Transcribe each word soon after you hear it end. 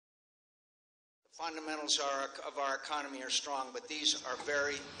fundamentals of our economy are strong, but these are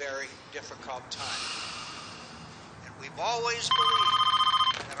very, very difficult times. And we've always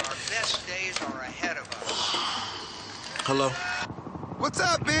believed that our best days are ahead of us. Hello? What's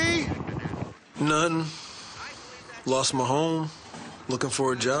up, B? Nothing. Lost my home. Looking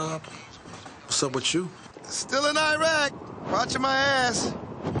for a job. What's up with you? Still in Iraq. Watching my ass.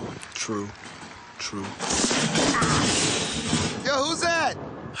 True. Yo, who's that?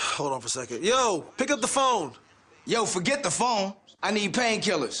 Hold on for a second. Yo, pick up the phone. Yo, forget the phone. I need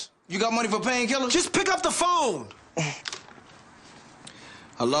painkillers. You got money for painkillers? Just pick up the phone.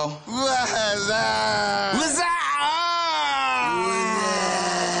 Hello? Wazzup? Wazzup?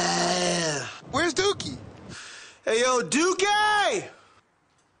 Yeah. Where's Dookie? Hey, yo, Dookie!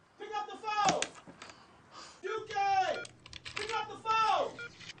 Pick up the phone! Duque! Pick up the phone!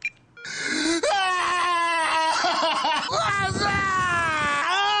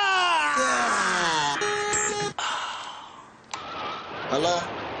 Hello?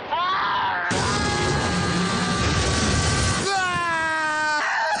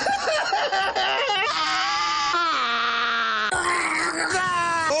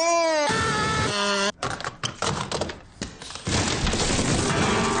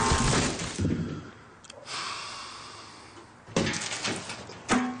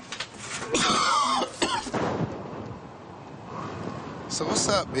 So what's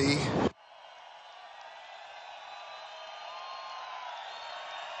up, B?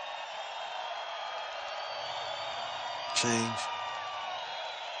 Change.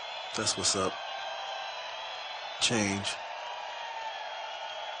 That's what's up. Change.